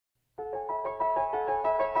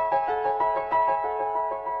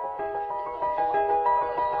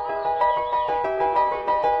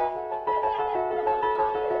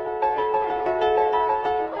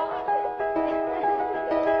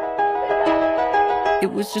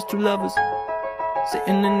It was just two lovers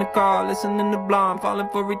sitting in the car, listening to Blonde, falling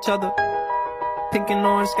for each other. Pink and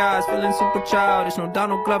orange skies, feeling super childish, no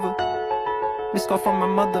Donald Glover. Missed call from my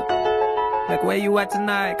mother, like where you at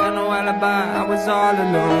tonight, got no alibi. I was all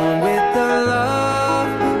alone with the love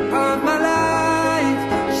of my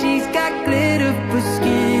life. She's got glitter for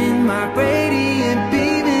skin, my radiant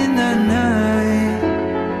beam in the night.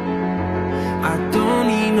 I don't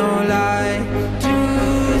need no light to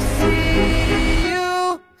see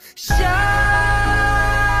you shine.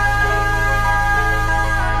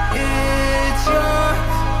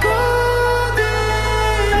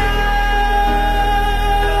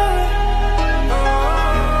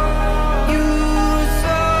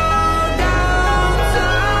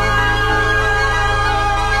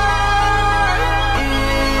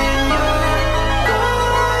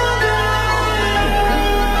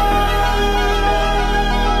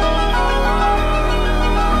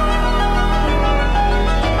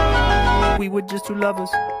 We were just two lovers,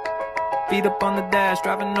 feet up on the dash,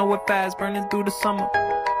 driving nowhere fast, burning through the summer.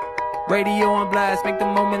 Radio on blast, make the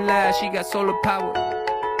moment last. She got solar power,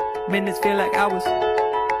 minutes feel like hours.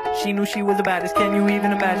 She knew she was the baddest. Can you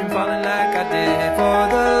even imagine falling like I did? For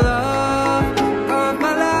the love of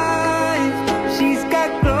my life, she's got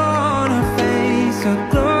glow on her face, a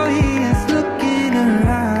glorious look in her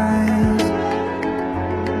eyes.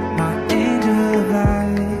 My angel of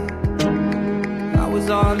light. I was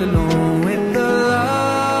all alone with the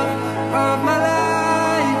love of my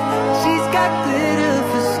life. She's got glitter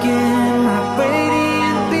for skin, my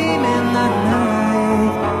radiant beam in the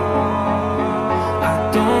night. I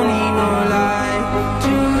don't need no light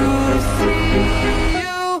to see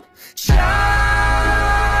you shine.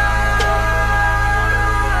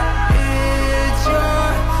 It's your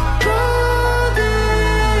golden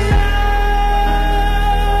hour.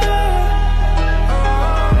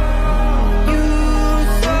 You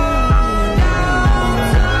slow down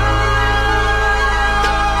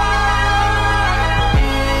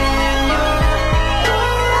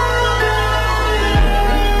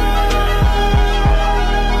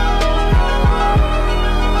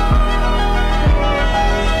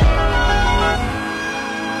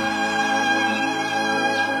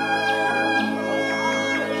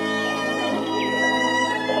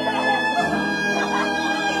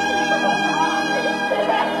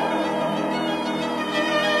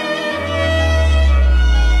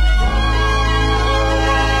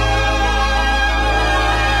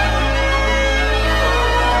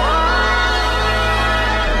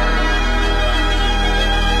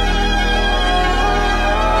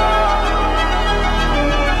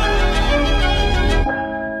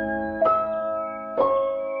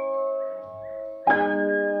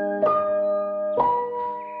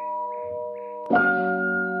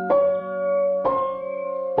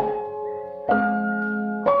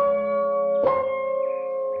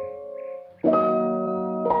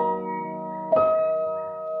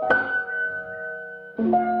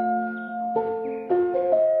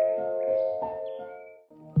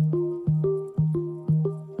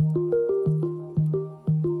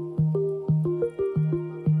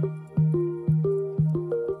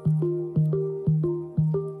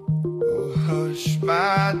Hush,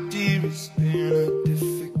 my dear, it's been a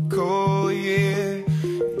difficult year,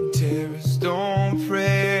 and terrorists don't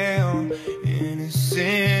prey on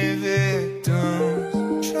innocent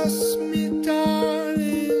victims. Trust me,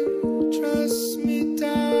 darling, trust me,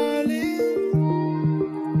 darling.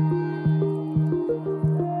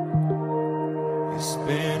 It's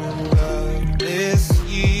been a loveless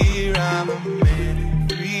year, I'm a man who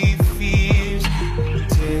breathes fears,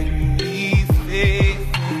 integrity, faith.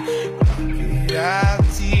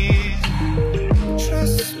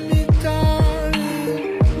 Trust me,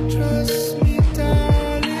 darling, trust me,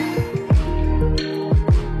 darling.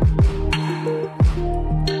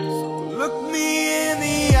 So look me in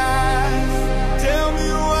the eyes, tell me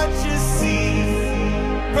what you see.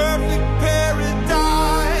 Perfect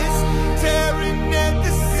paradise, tearing at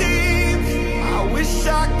the seams. I wish I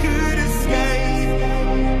could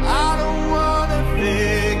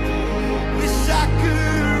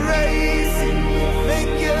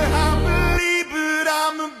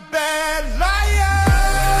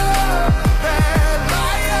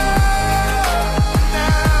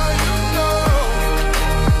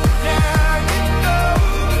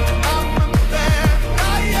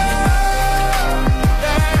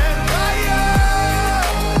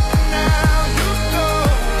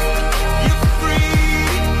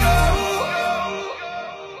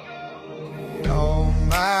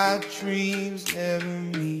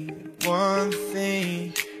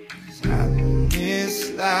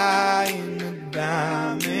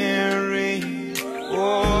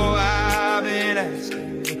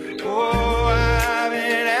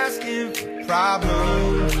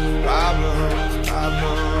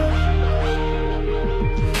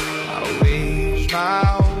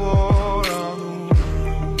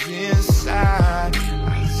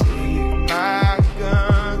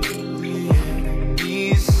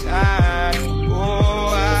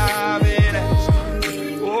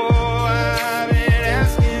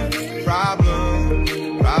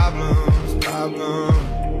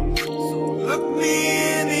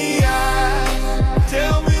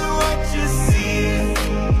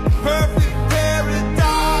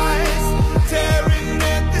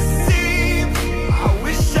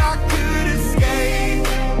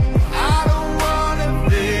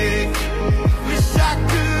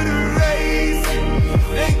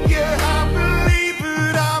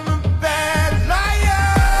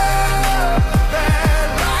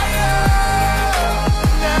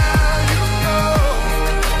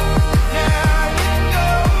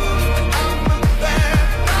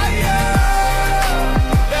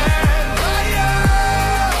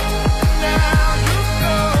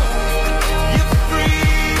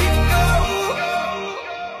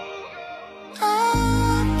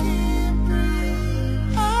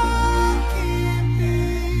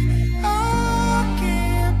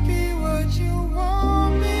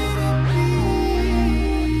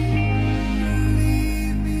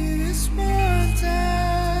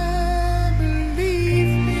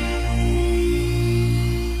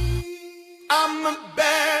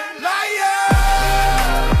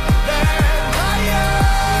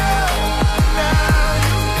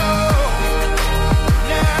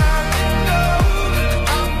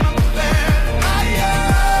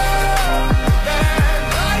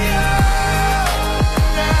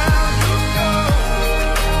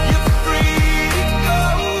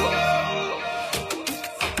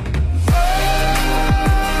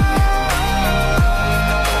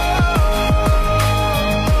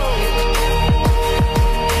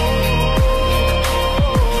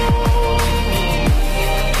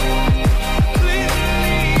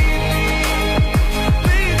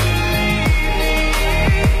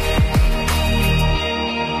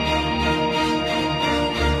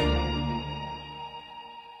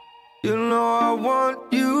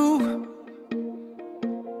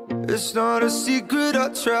it's not a secret I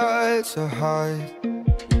try to hide.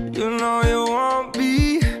 You know you want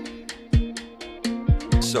me,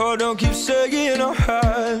 so don't keep saying our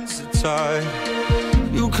hands are tied.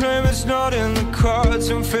 You claim it's not in the cards,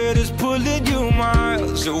 and fate is pulling you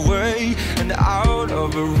miles away and out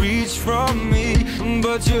of reach from me.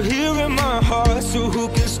 But you're here in my heart, so who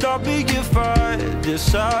can stop me if I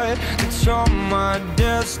decide that you're my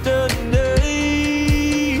destiny?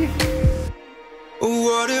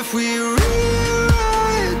 What if we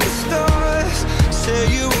rewrite the stars? Say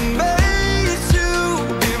you were made to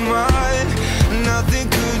be mine. Nothing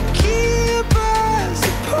could keep us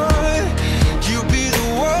apart. You be the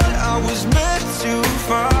one I was meant to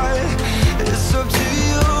find. It's up to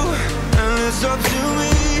you and it's up to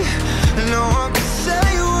me. No one can say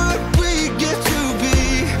what we get to be.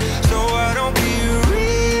 So why don't we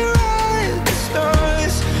rewrite the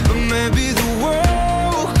stars? Or maybe the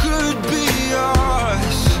world could be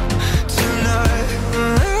ours tonight.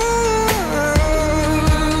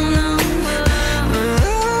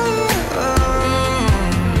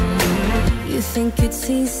 You think it's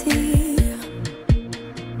easy?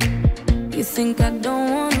 You think I don't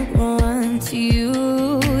wanna run to you,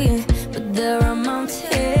 yeah. But there are mountains,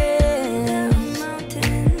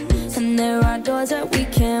 and there are doors that we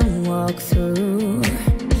can walk through.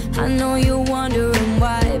 I know you're wondering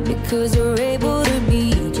why, because we're able to be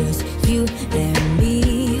just you and me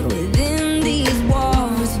within these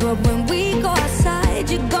walls. But when we go outside,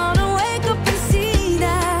 you're gonna wake up and see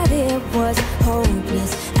that it was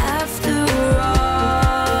hopeless after all.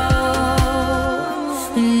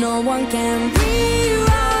 No one can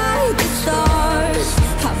rewrite the stars.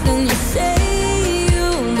 How can you say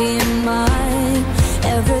you'll be mine?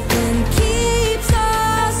 Everything keeps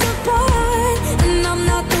us apart, and I'm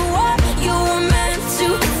not the one you were meant to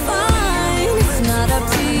find. It's not up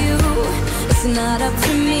to you, it's not up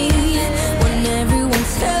to me. When everyone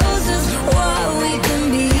tells us what we can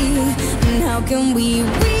be, and how can we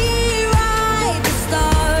rewrite the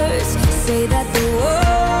stars? Say that the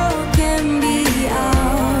world can be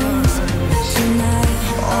ours tonight.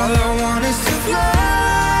 All I want is to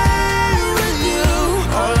fly with you.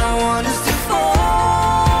 All I want is to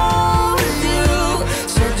fall with you.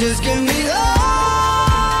 So just give me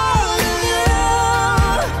all of you.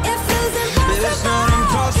 It feels But it's not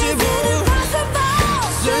impossible.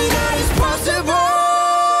 Say that it's possible.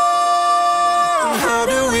 How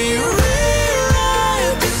do we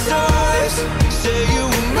rewrite the stars? Say you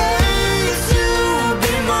were made to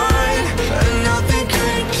be mine, and nothing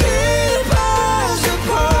can keep us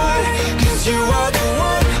apart. 'Cause you are the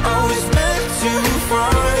one I was meant to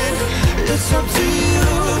find. It's up to you,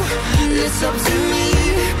 it's up to me.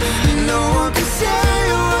 No one can say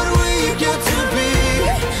what we get to be.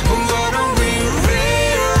 Why don't we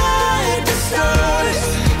rewrite the stars?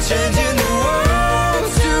 Changing the world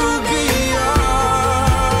to be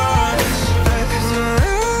ours.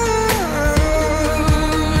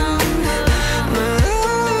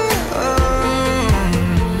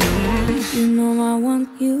 You know I want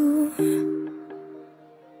you.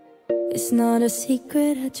 It's not a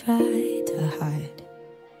secret I try to hide,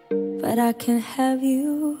 but I can have you.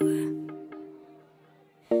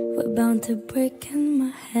 We're bound to break and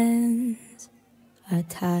my hands are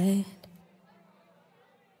tied.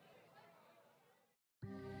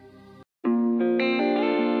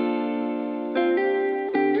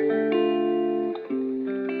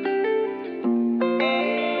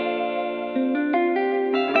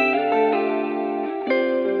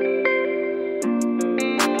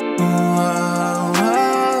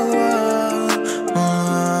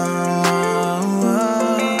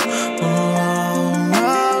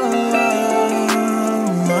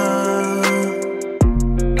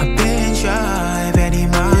 I've been driving 80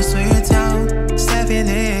 miles to your town, stepping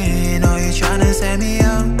in, oh you tryna set me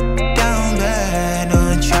up, down bad,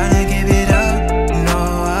 not tryna give it up. No,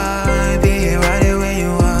 I'll be right where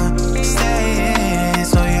you are, staying,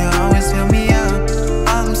 so you always fill me up.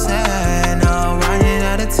 I'm sad, now running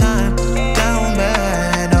out of time, down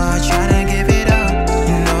bad, not tryna give it up.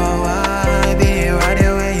 No, I'll be right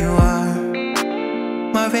where you are.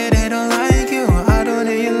 My fate, they don't like you, I don't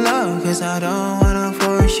need your love, 'cause I don't wanna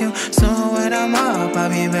force you. So when I'm up, I'll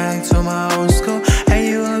be back to my old school, and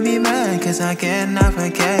you will be mad, 'cause I cannot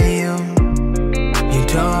forget you. You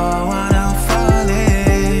don't want